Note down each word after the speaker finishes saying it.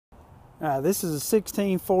This is a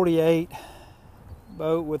 1648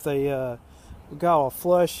 boat with a we call a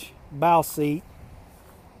flush bow seat.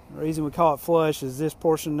 The reason we call it flush is this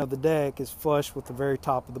portion of the deck is flush with the very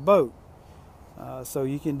top of the boat. So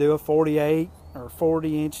you can do a 48 or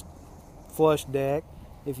 40-inch flush deck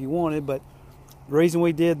if you wanted, but the reason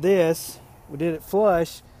we did this, we did it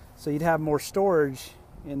flush so you'd have more storage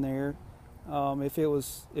in there. If it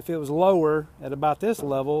was lower at about this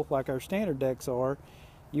level, like our standard decks are,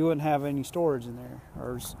 you wouldn't have any storage in there,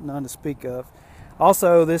 or none to speak of.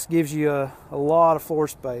 Also, this gives you a lot of floor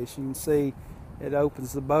space. You can see it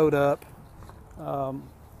opens the boat up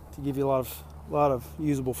to give you a lot of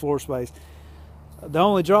usable floor space. The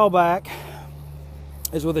only drawback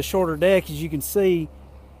is with a shorter deck, as you can see,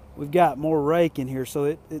 we've got more rake in here, so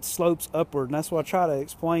it slopes upward, and that's what I try to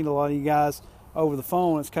explain to a lot of you guys over the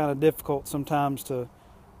phone. It's kind of difficult sometimes to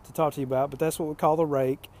talk to you about, but that's what we call the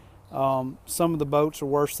rake. Some of the boats are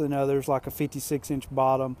worse than others, like a 56-inch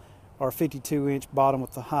bottom or a 52-inch bottom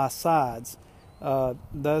with the high sides.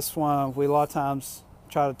 That's why we a lot of times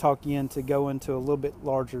try to talk you into go into a little bit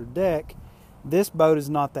larger deck. This boat is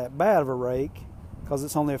not that bad of a rake because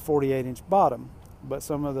it's only a 48-inch bottom, but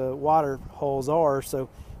some of the wider holes are, so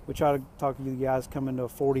we try to talk to you guys come into a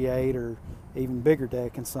 48 or even bigger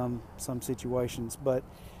deck in some situations. But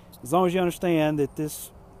as long as you understand that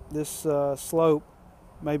this slope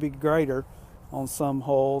may be greater on some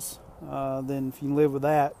holes, then if you can live with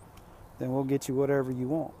that, then we'll get you whatever you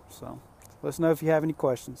want. So let us know if you have any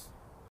questions.